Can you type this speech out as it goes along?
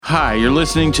Hi, you're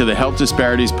listening to the Health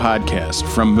Disparities Podcast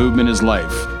from Movement is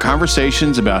Life.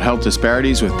 Conversations about health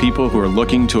disparities with people who are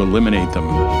looking to eliminate them.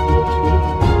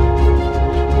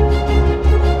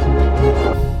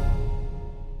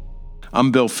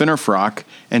 I'm Bill Finerfrock,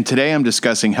 and today I'm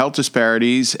discussing health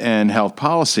disparities and health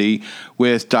policy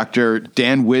with Dr.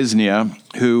 Dan Wiznia,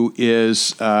 who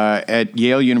is at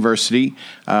Yale University.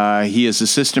 He is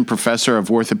assistant professor of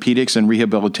orthopedics and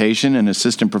rehabilitation and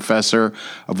assistant professor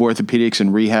of orthopedics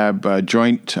and rehab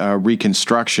joint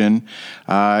reconstruction.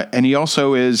 And he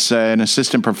also is an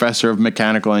assistant professor of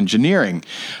mechanical engineering.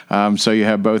 So you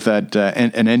have both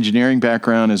an engineering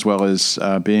background as well as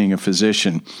being a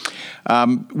physician.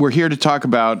 We're here to talk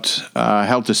about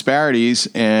health disparities,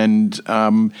 and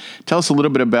tell us a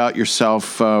little bit about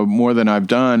yourself, more than I've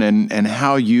done, and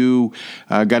how you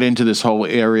got into this whole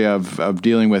area of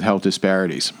dealing with health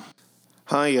disparities.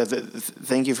 Hi,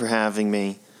 thank you for having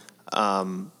me.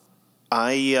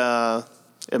 I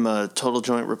am a total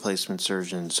joint replacement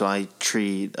surgeon, so I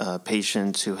treat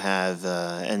patients who have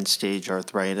end-stage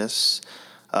arthritis,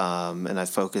 and I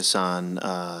focus on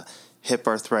hip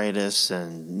arthritis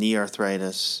and knee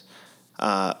arthritis.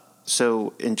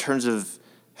 So in terms of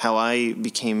how I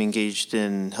became engaged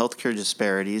in healthcare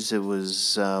disparities, it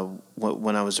was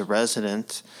when I was a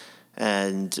resident,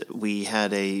 and we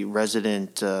had a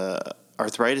resident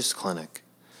arthritis clinic,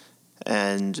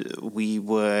 and we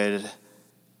would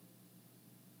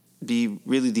be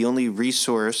really the only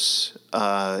resource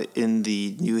in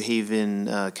the New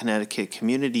Haven, Connecticut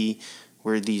community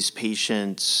where these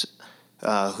patients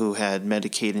who had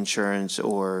Medicaid insurance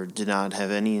or did not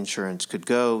have any insurance could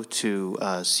go to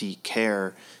seek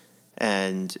care.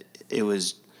 And it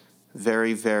was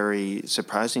very, very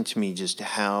surprising to me just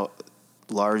how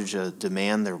large a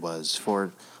demand there was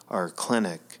for our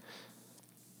clinic.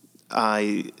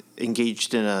 I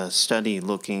engaged in a study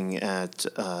looking at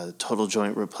total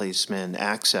joint replacement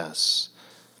access.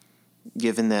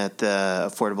 Given that the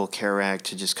Affordable Care Act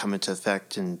had just come into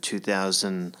effect in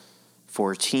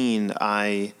 2014,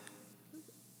 I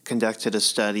conducted a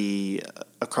study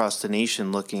across the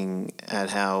nation looking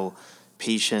at how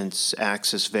patients'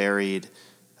 access varied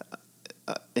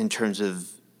in terms of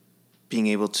being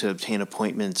able to obtain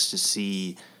appointments to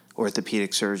see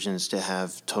orthopedic surgeons to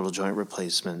have total joint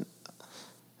replacement.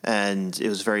 And it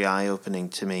was very eye-opening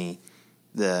to me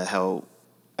how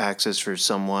access for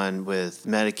someone with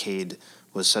Medicaid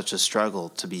was such a struggle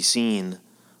to be seen,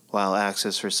 while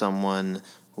access for someone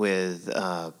with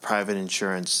private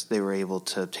insurance, they were able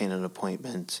to obtain an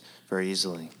appointment very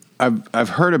easily. I've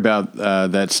heard about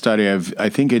that study. I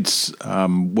think it's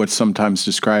what's sometimes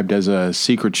described as a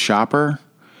secret shopper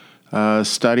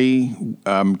study.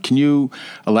 Can you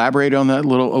elaborate on that a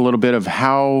little bit of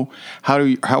how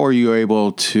are you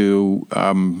able to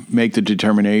make the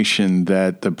determination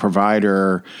that the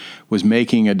provider was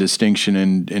making a distinction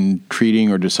in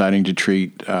treating or deciding to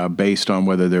treat based on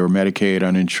whether they were Medicaid,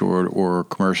 uninsured, or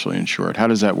commercially insured? How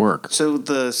does that work? So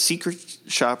the secret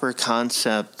shopper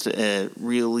concept,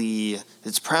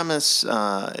 its premise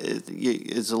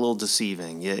is a little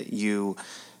deceiving. You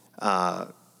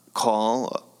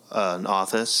call an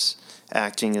office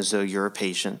acting as though you're a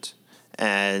patient,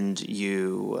 and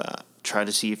you try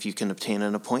to see if you can obtain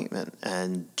an appointment.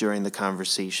 And during the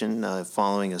conversation,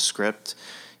 following a script,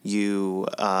 you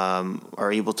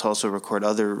are able to also record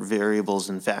other variables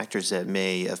and factors that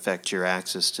may affect your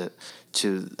access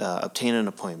to obtain an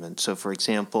appointment. So, for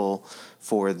example,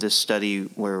 for this study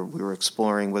where we were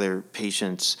exploring whether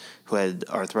patients who had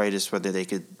arthritis, whether they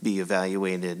could be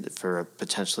evaluated for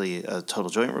potentially a total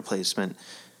joint replacement,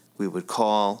 we would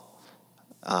call,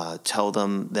 tell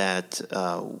them that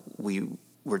we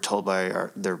were told by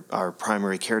our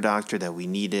primary care doctor that we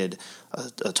needed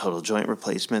a total joint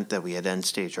replacement, that we had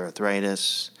end-stage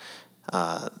arthritis.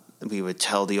 We would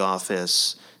tell the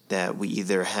office that we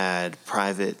either had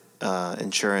private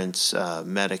insurance,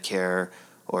 Medicare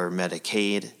or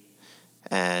Medicaid,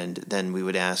 and then we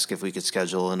would ask if we could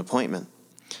schedule an appointment.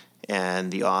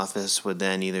 And the office would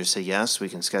then either say, yes, we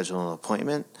can schedule an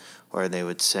appointment, or they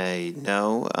would say,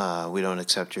 no, we don't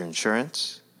accept your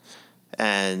insurance.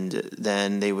 And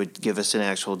then they would give us an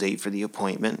actual date for the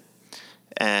appointment.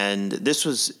 And this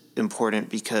was important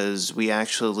because we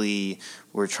actually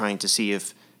were trying to see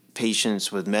if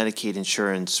patients with Medicaid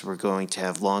insurance were going to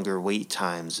have longer wait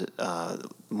times,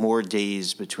 more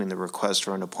days between the request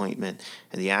for an appointment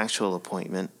and the actual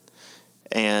appointment.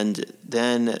 And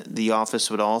then the office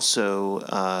would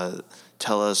also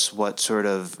tell us what sort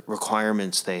of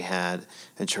requirements they had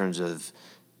in terms of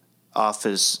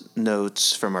office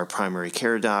notes from our primary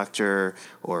care doctor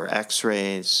or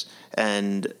x-rays.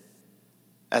 And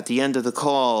at the end of the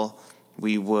call,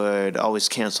 we would always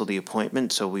cancel the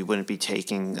appointment, so we wouldn't be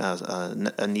taking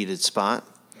a needed spot.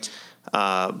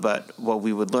 But what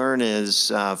we would learn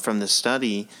is from the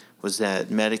study was that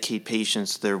Medicaid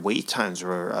patients, their wait times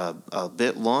were a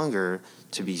bit longer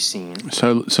to be seen.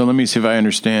 So let me see if I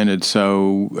understand it.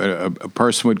 So a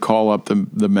person would call up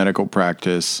the medical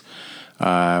practice,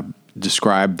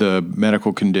 describe the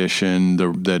medical condition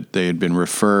that they had been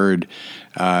referred,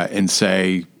 and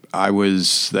say,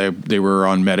 they were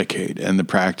on Medicaid, and the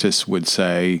practice would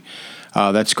say,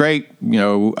 that's great.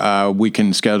 We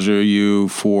can schedule you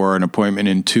for an appointment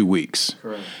in 2 weeks.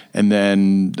 Correct. And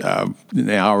then an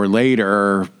hour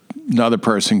later, another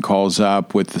person calls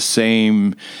up with the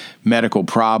same medical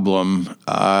problem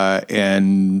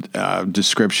and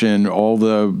description. All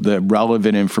the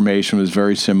relevant information was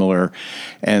very similar.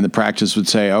 And the practice would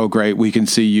say, oh, great, we can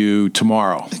see you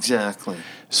tomorrow. Exactly.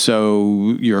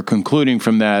 So you're concluding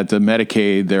from that the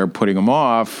Medicaid, they're putting them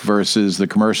off versus the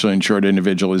commercially insured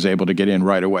individual is able to get in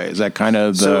right away. Is that kind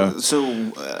of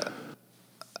the...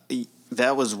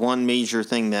 That was one major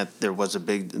thing, that there was a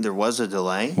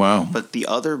delay. Wow. But the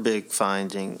other big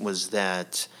finding was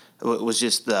that it was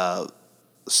just there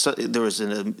was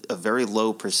a very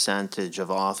low percentage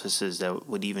of offices that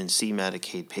would even see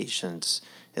Medicaid patients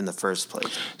in the first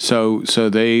place. So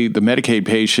the Medicaid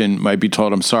patient might be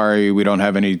told, I'm sorry, we don't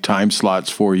have any time slots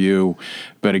for you.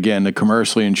 But again, the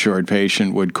commercially insured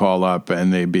patient would call up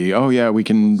and they'd be, oh yeah, we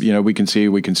can see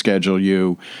you, we can schedule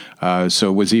you. So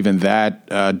it was even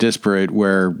that disparate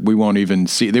where we won't even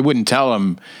see, they wouldn't tell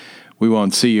them, we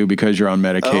won't see you because you're on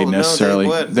Medicaid necessarily.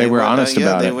 No, they were honest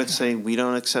about it. They would say, we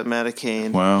don't accept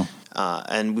Medicaid. Wow.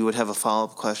 And we would have a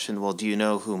follow-up question, well, do you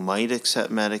know who might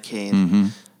accept Medicaid? Mm-hmm.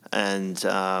 And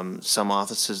some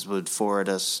offices would forward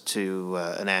us to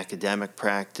an academic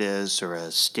practice or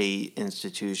a state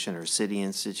institution or city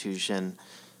institution.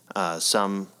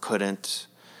 Some couldn't.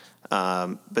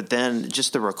 But then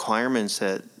just the requirements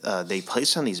that they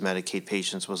placed on these Medicaid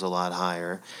patients was a lot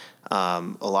higher.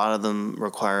 A lot of them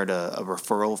required a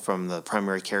referral from the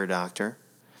primary care doctor.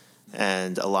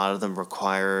 And a lot of them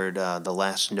required the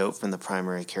last note from the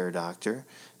primary care doctor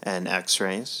and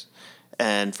x-rays.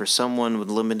 And for someone with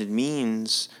limited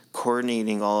means,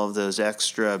 coordinating all of those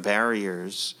extra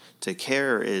barriers to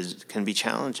care can be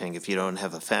challenging if you don't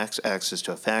have access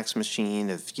to a fax machine,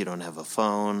 if you don't have a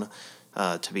phone,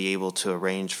 to be able to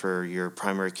arrange for your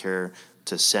primary care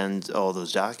to send all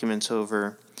those documents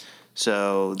over.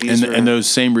 So and those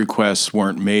same requests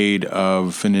weren't made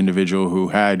of an individual who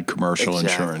had commercial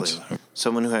insurance.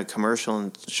 Someone who had commercial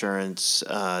insurance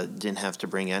didn't have to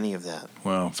bring any of that.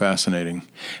 Wow, fascinating.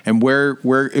 And where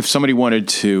if somebody wanted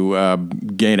to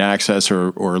gain access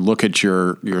or look at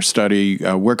your study,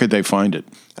 where could they find it?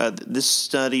 This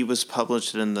study was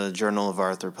published in the Journal of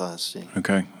Arthroplasty.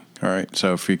 Okay. All right.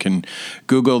 So if you can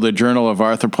Google the Journal of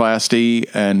Arthroplasty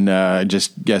and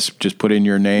just put in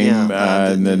your name,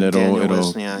 and then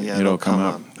it'll come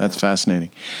up. That's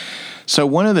fascinating. So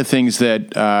one of the things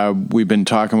that we've been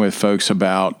talking with folks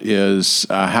about is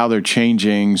how they're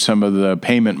changing some of the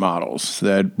payment models.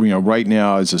 That right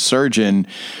now as a surgeon,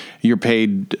 you're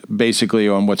paid basically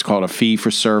on what's called a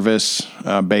fee-for-service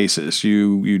basis.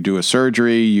 You do a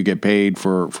surgery, you get paid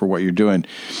for what you're doing.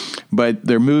 But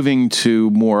they're moving to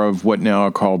more of what now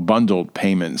are called bundled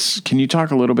payments. Can you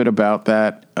talk a little bit about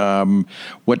that?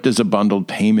 What does a bundled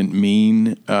payment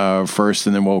mean first,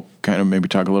 and then we'll kind of maybe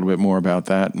talk a little bit more about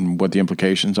that and what the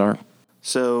implications are?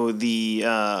 So the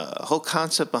whole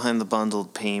concept behind the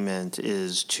bundled payment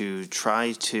is to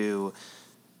try to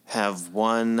have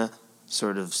one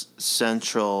sort of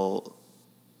central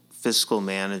fiscal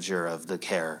manager of the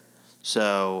care.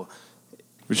 So,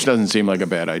 which doesn't seem like a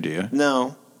bad idea.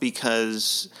 No,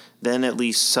 because then at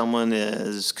least someone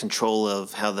is control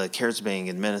of how the care is being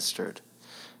administered.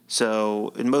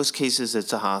 So in most cases,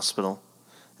 it's a hospital,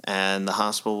 and the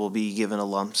hospital will be given a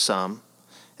lump sum,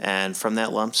 and from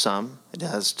that lump sum, it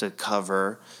has to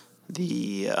cover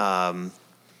the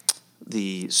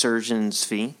surgeon's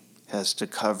fee, has to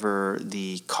cover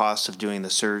the cost of doing the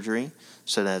surgery.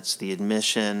 So that's the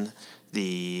admission,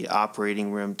 the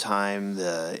operating room time,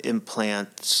 the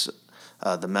implants,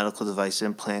 the medical device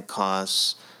implant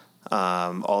costs,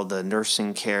 all the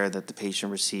nursing care that the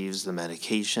patient receives, the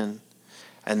medication.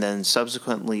 And then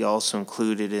subsequently also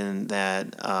included in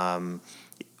that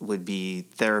would be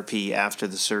therapy after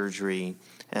the surgery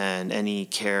and any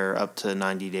care up to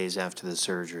 90 days after the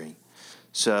surgery.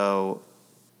 So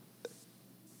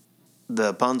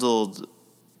the bundled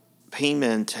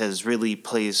payment has really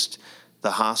placed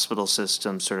the hospital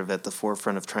system sort of at the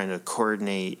forefront of trying to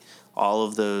coordinate all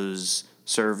of those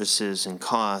services and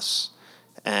costs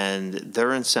and they're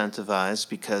incentivized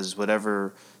because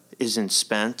whatever isn't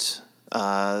spent,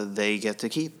 they get to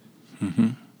keep.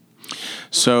 Mm-hmm.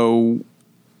 So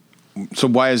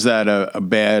why is that a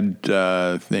bad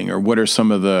thing, or what are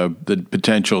some of the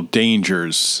potential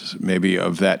dangers, maybe,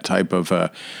 of that type of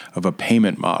a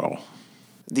payment model?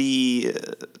 The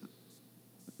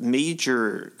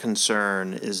major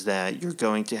concern is that you're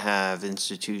going to have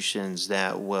institutions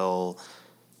that will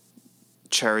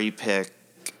cherry pick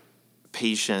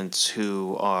patients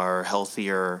who are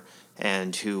healthier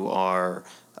and who are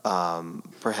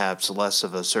perhaps less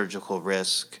of a surgical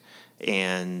risk,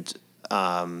 and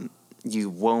you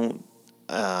won't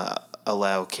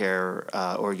allow care,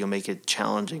 or you'll make it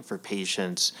challenging for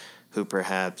patients who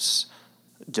perhaps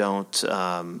don't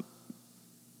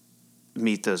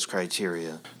meet those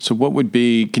criteria. So what would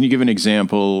be, can you give an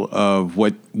example of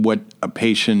what a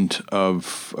patient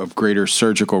of greater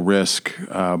surgical risk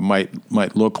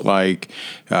might look like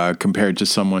compared to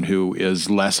someone who is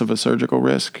less of a surgical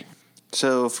risk?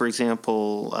 So, for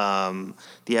example,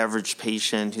 the average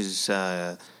patient who's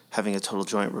having a total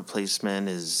joint replacement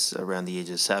is around the age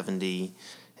of 70.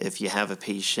 If you have a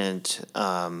patient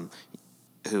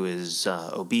who is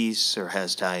obese or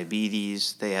has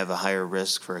diabetes, they have a higher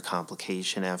risk for a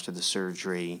complication after the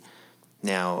surgery.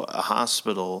 Now, a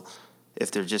hospital, if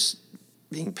they're just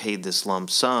being paid this lump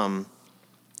sum,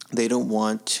 they don't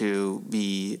want to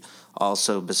be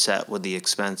also beset with the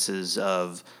expenses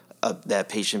of that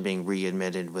patient being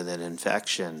readmitted with an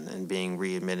infection and being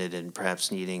readmitted and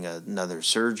perhaps needing another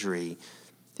surgery.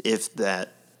 If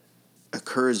that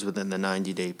occurs within the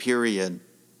 90-day period,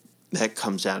 that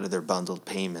comes out of their bundled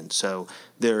payment. So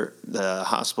the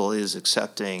hospital is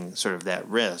accepting sort of that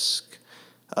risk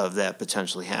of that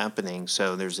potentially happening.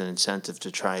 So there's an incentive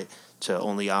to try to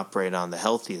only operate on the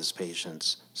healthiest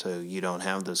patients so you don't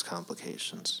have those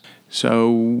complications.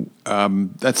 So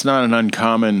that's not an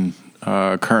uncommon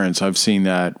occurrence. I've seen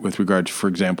that with regard to, for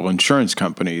example, insurance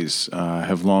companies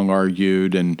have long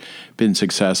argued and been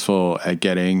successful at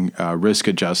getting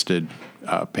risk-adjusted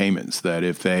payments, that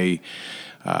if they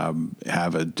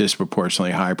have a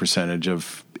disproportionately high percentage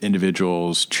of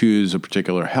individuals choose a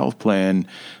particular health plan,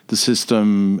 the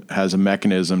system has a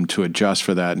mechanism to adjust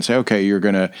for that and say, okay, you're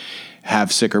going to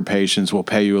have sicker patients, we'll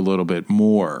pay you a little bit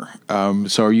more.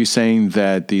 So are you saying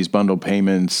that these bundled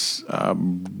payments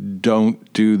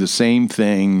don't do the same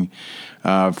thing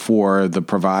for the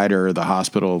provider, the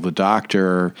hospital, the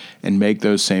doctor, and make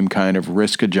those same kind of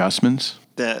risk adjustments?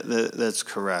 That's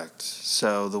correct.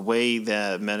 So the way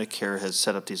that Medicare has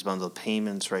set up these bundled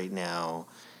payments right now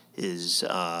is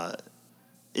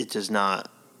it does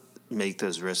not make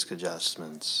those risk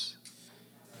adjustments.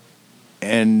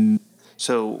 And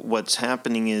so what's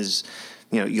happening is,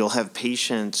 you'll have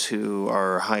patients who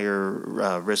are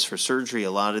higher risk for surgery.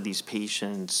 A lot of these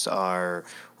patients are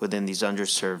within these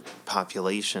underserved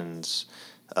populations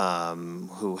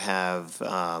who have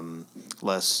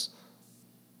less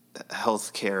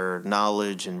healthcare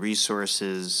knowledge and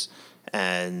resources,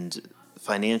 and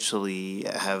financially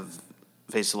have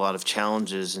faced a lot of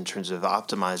challenges in terms of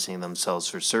optimizing themselves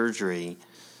for surgery.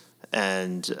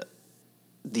 And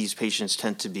these patients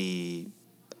tend to be,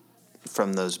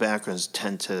 from those backgrounds,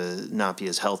 tend to not be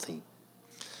as healthy.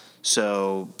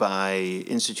 So by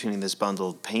instituting this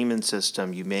bundled payment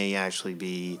system, you may actually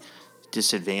be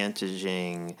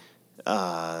disadvantaging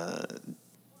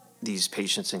these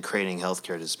patients and creating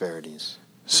healthcare disparities.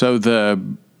 So the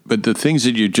things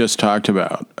that you just talked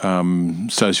about,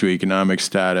 socioeconomic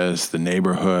status, the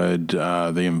neighborhood,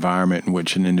 the environment in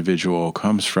which an individual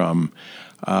comes from,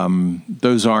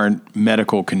 those aren't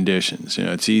medical conditions.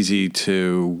 It's easy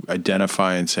to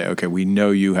identify and say, okay, we know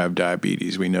you have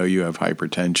diabetes, we know you have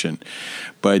hypertension,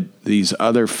 but these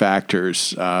other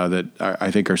factors that I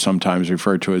think are sometimes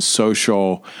referred to as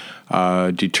social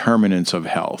determinants of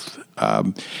health.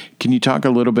 Can you talk a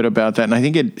little bit about that? And I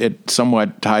think it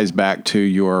somewhat ties back to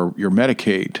your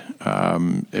Medicaid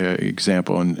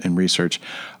example and research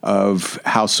of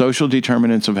how social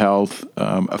determinants of health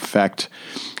affect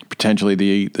potentially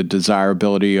the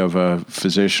desirability of a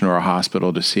physician or a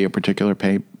hospital to see a particular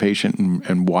patient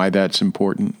and why that's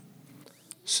important.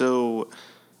 So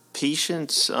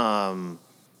patients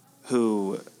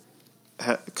who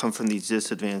come from these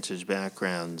disadvantaged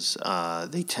backgrounds,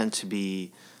 they tend to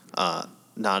be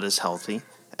not as healthy,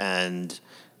 and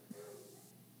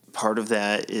part of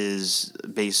that is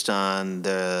based on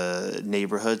the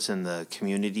neighborhoods and the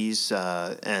communities,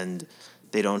 and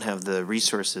they don't have the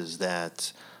resources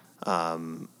that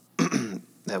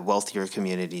that wealthier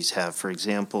communities have. For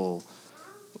example,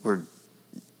 we're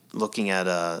looking at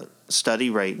a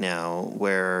study right now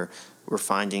where we're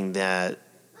finding that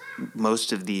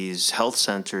most of these health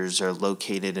centers are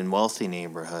located in wealthy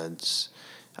neighborhoods,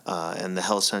 and the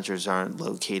health centers aren't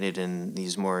located in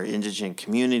these more indigent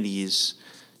communities.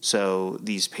 So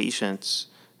these patients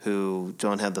who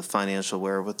don't have the financial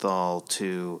wherewithal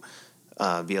to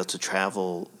be able to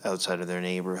travel outside of their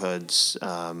neighborhoods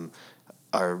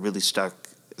are really stuck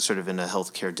sort of in a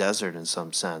healthcare desert in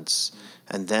some sense.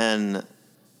 And then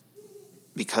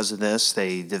because of this,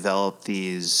 they develop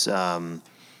these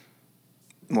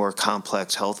more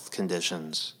complex health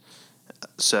conditions.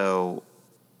 So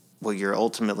what you're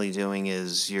ultimately doing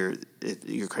is you're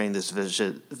creating this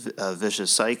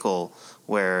vicious cycle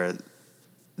where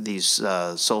these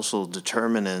social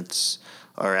determinants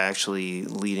are actually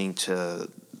leading to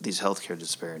these healthcare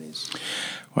disparities.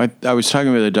 Well, I was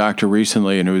talking with a doctor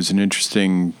recently, and it was an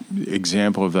interesting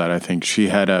example of that. I think she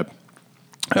had it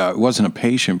wasn't a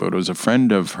patient, but it was a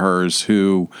friend of hers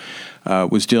who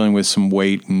was dealing with some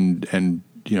weight and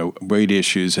weight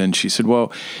issues. And she said,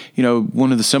 well,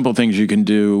 one of the simple things you can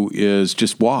do is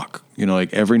just walk,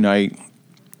 like every night,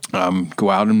 go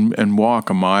out and walk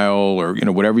a mile or,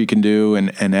 whatever you can do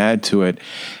and add to it.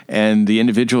 And the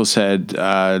individual said,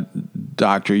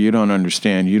 doctor, you don't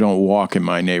understand. You don't walk in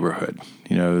my neighborhood.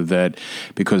 That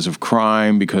because of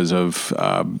crime, because of,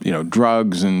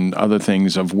 drugs and other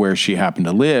things of where she happened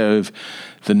to live,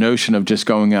 the notion of just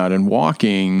going out and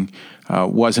walking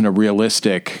wasn't a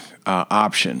realistic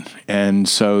option. And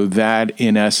so that,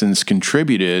 in essence,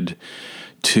 contributed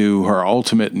to her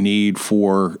ultimate need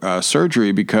for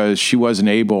surgery because she wasn't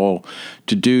able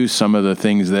to do some of the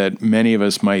things that many of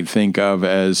us might think of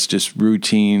as just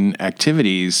routine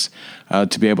activities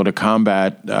to be able to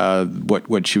combat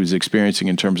what she was experiencing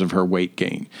in terms of her weight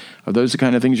gain. Are those the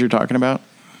kind of things you're talking about?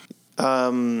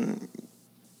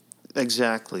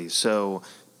 Exactly. So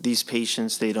these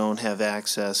patients, they don't have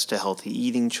access to healthy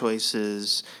eating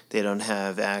choices. They don't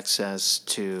have access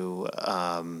to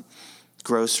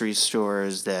grocery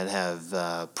stores that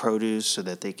have produce so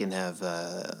that they can have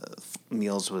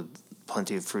meals with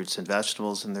plenty of fruits and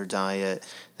vegetables in their diet.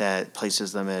 That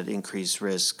places them at increased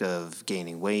risk of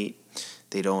gaining weight.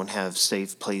 They don't have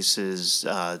safe places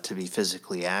to be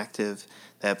physically active.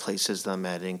 That places them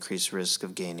at increased risk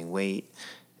of gaining weight.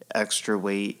 Extra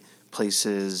weight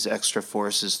places extra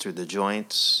forces through the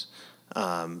joints.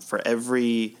 For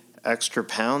every extra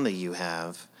pound that you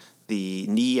have, the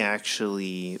knee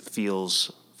actually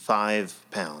feels 5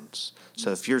 pounds.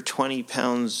 So if you're 20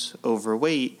 pounds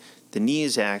overweight, the knee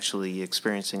is actually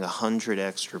experiencing 100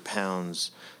 extra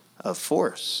pounds of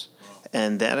force.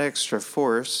 And that extra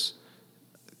force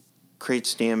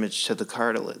creates damage to the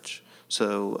cartilage.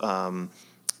 So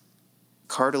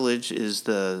cartilage is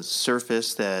the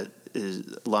surface that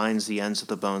lines the ends of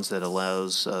the bones that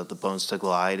allows the bones to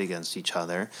glide against each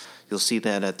other. You'll see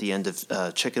that at the end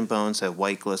of chicken bones, that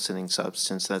white glistening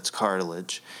substance, that's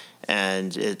cartilage.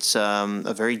 And it's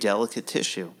a very delicate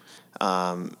tissue.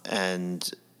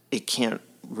 And it can't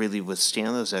really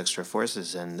withstand those extra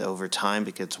forces. And over time,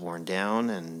 it gets worn down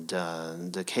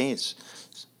and decays.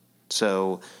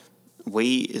 So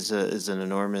weight is an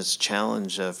enormous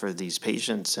challenge for these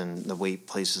patients, and the weight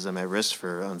places them at risk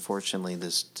for, unfortunately,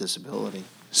 this disability.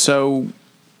 So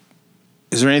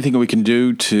is there anything we can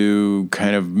do to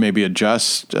kind of maybe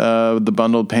adjust the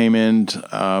bundled payment?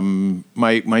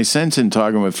 My sense in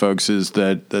talking with folks is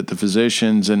that the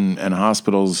physicians and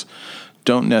hospitals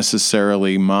don't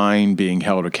necessarily mind being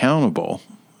held accountable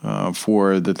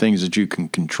for the things that you can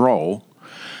control.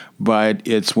 But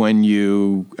it's when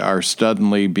you are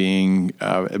suddenly being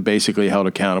basically held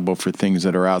accountable for things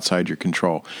that are outside your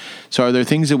control. So are there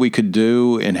things that we could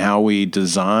do in how we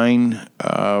design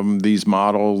these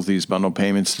models, these bundle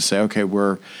payments, to say, okay,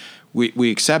 we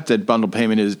accept that bundle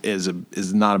payment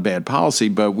is not a bad policy,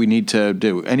 but we need to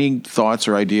do any thoughts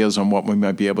or ideas on what we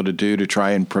might be able to do to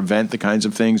try and prevent the kinds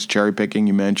of things, cherry picking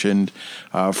you mentioned,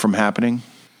 from happening?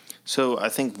 So I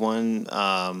think one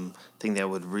thing that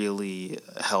would really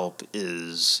help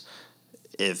is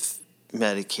if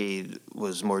Medicaid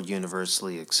was more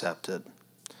universally accepted.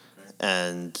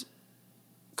 And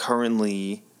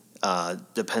currently,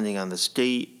 depending on the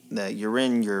state that you're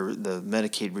in, the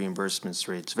Medicaid reimbursement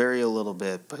rates vary a little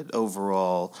bit, but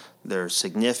overall they're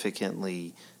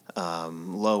significantly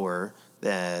lower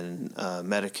than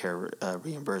Medicare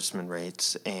reimbursement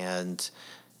rates. And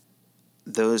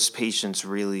those patients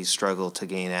really struggle to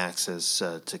gain access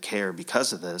to care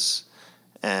because of this.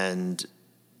 And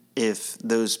if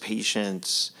those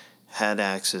patients had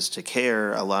access to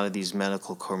care, a lot of these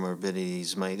medical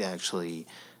comorbidities might actually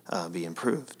be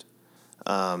improved.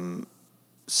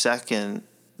 Second,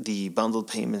 the bundled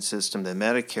payment system that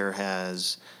Medicare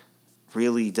has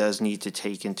really does need to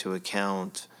take into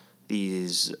account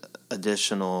these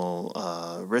additional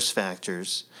risk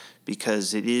factors,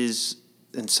 because it is,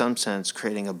 in some sense,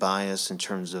 creating a bias in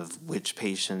terms of which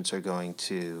patients are going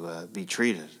to be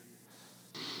treated.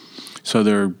 So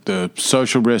the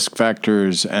social risk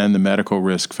factors and the medical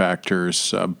risk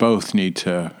factors both need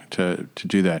to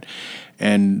do that.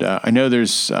 And I know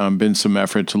there's been some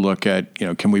effort to look at,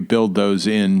 can we build those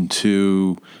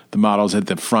into the models at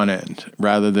the front end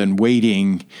rather than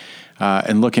waiting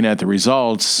and looking at the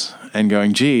results and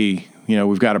going, gee,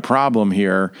 we've got a problem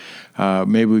here.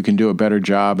 Maybe we can do a better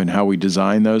job in how we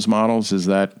design those models. Is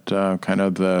that kind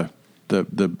of the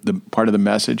part of the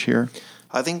message here?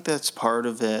 I think that's part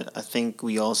of it. I think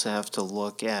we also have to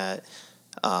look at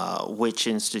which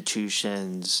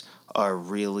institutions are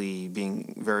really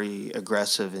being very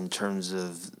aggressive in terms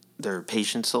of their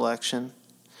patient selection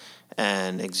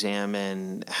and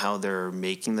examine how they're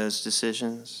making those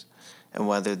decisions and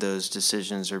whether those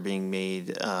decisions are being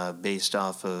made based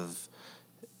off of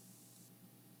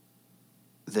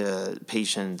the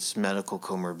patient's medical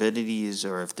comorbidities,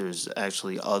 or if there's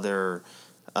actually other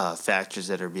factors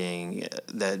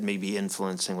that may be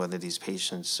influencing whether these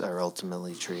patients are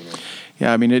ultimately treated.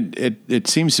 Yeah, I mean, it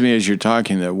seems to me as you're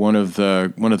talking that one of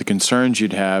the concerns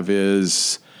you'd have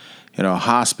is, a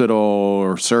hospital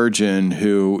or surgeon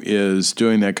who is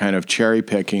doing that kind of cherry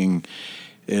picking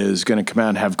is going to come out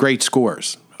and have great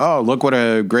scores. Oh, look what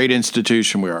a great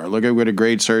institution we are. Look at what a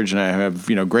great surgeon I have,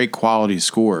 great quality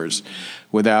scores,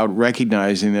 without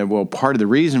recognizing that, well, part of the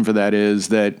reason for that is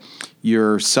that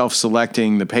you're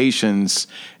self-selecting the patients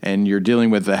and you're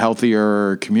dealing with a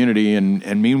healthier community.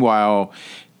 And meanwhile,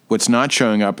 what's not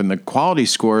showing up in the quality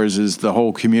scores is the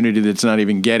whole community that's not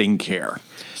even getting care.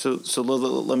 So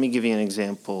let me give you an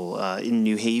example. In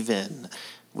New Haven,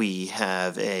 we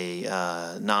have a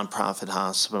nonprofit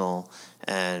hospital,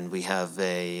 and we have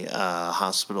a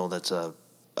hospital that's a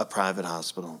private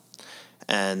hospital.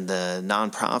 And the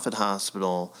nonprofit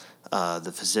hospital,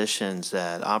 the physicians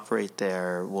that operate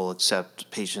there will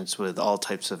accept patients with all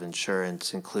types of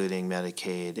insurance, including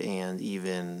Medicaid and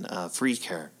even free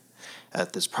care.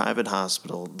 At this private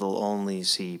hospital, they'll only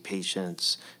see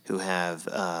patients who have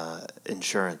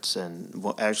insurance, and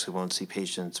actually won't see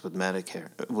patients with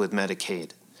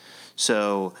Medicaid.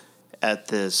 So at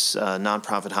this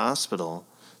nonprofit hospital,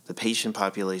 the patient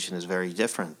population is very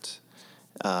different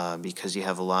because you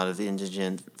have a lot of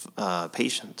indigent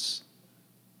patients.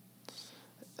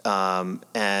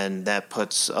 And that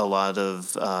puts a lot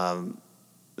of,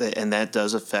 and that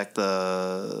does affect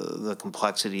the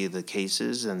complexity of the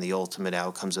cases and the ultimate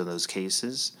outcomes of those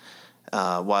cases.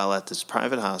 While at this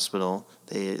private hospital,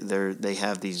 they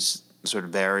have these sort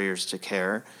of barriers to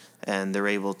care, and they're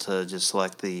able to just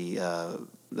select the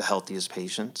healthiest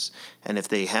patients. And if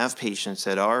they have patients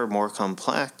that are more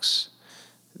complex,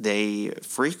 they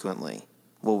frequently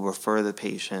will refer the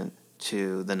patient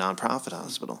to the nonprofit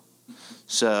hospital.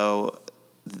 So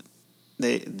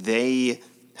they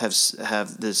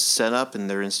have this set up in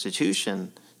their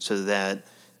institution so that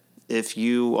if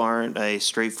you aren't a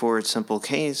straightforward, simple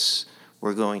case,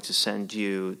 we're going to send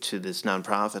you to this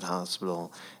nonprofit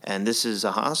hospital. And this is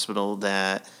a hospital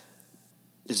that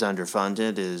is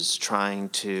underfunded, is trying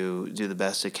to do the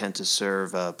best it can to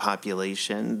serve a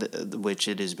population which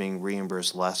it is being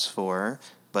reimbursed less for,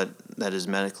 but that is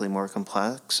medically more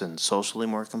complex and socially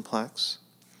more complex.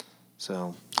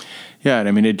 So, yeah,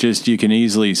 I mean, you can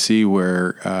easily see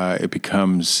where it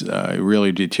becomes, it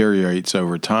really deteriorates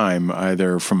over time,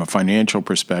 either from a financial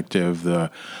perspective, the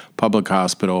public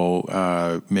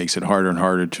hospital makes it harder and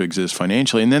harder to exist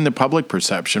financially, and then the public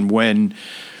perception when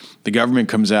the government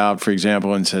comes out, for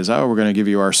example, and says, oh, we're going to give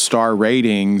you our star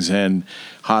ratings, and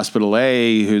Hospital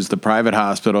A, who's the private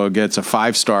hospital, gets a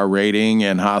 5-star rating,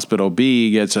 and Hospital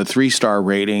B gets a 3-star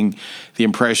rating. The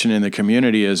impression in the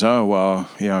community is, oh, well,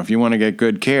 if you want to get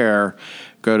good care,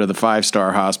 go to the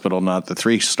 5-star hospital, not the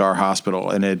 3-star hospital.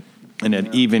 And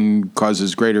it even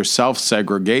causes greater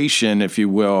self-segregation, if you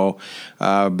will,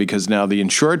 because now the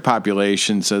insured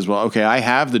population says, well, okay, I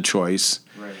have the choice,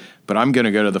 but I'm going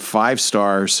to go to the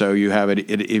 5-star, so you have it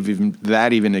even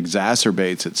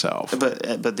exacerbates itself.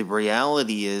 But the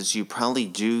reality is you probably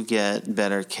do get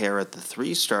better care at the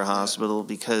 3-star hospital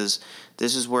because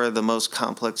this is where the most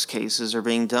complex cases are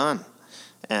being done.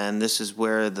 And this is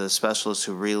where the specialists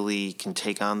who really can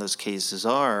take on those cases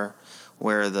are,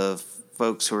 where the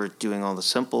folks who are doing all the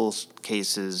simple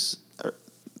cases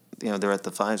they're at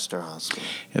the 5-star hospital.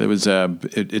 Yeah, there was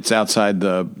it's outside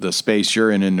the space you're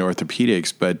in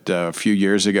orthopedics, but a few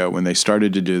years ago when they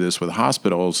started to do this with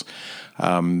hospitals,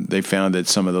 they found that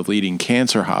some of the leading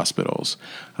cancer hospitals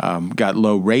got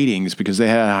low ratings because they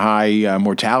had a high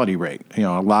mortality rate.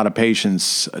 A lot of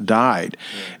patients died.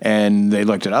 And they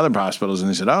looked at other hospitals and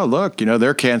they said, oh, look,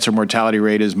 their cancer mortality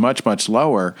rate is much, much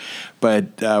lower.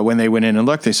 But when they went in and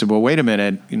looked, they said, well, wait a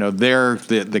minute, they're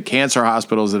the cancer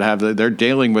hospitals that they're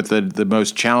dealing with the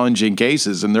most challenging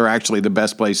cases, and they're actually the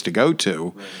best place to go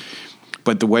to. Right.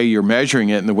 But the way you're measuring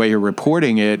it and the way you're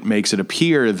reporting it makes it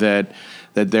appear that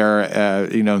they're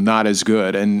not as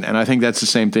good, and I think that's the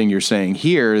same thing you're saying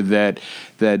here, that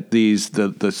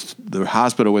the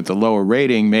hospital with the lower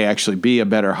rating may actually be a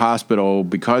better hospital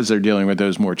because they're dealing with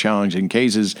those more challenging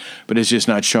cases, but it's just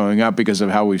not showing up because of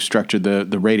how we've structured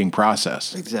the rating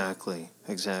process. Exactly,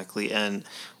 and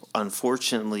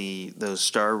unfortunately, those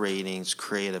star ratings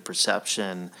create a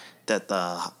perception that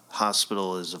the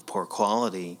hospital is of poor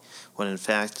quality, when in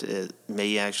fact it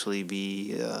may actually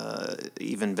be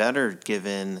even better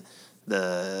given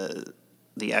the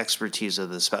expertise of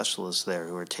the specialists there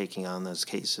who are taking on those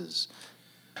cases.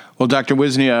 Well, Dr.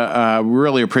 Wiznia,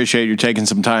 really appreciate you taking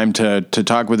some time to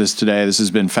talk with us today. This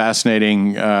has been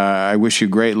fascinating. I wish you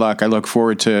great luck. I look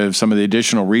forward to some of the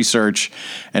additional research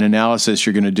and analysis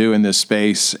you're going to do in this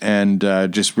space, and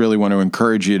just really want to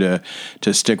encourage you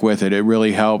to stick with it. It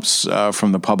really helps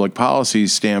from the public policy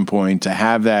standpoint to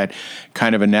have that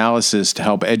kind of analysis to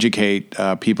help educate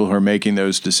people who are making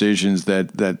those decisions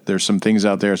that there's some things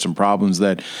out there, some problems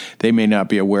that they may not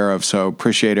be aware of. So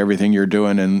appreciate everything you're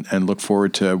doing and look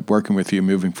forward to working with you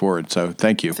moving forward. So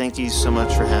thank you. Thank you so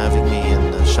much for having me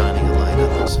and shining a light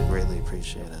on this. I greatly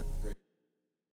appreciate it.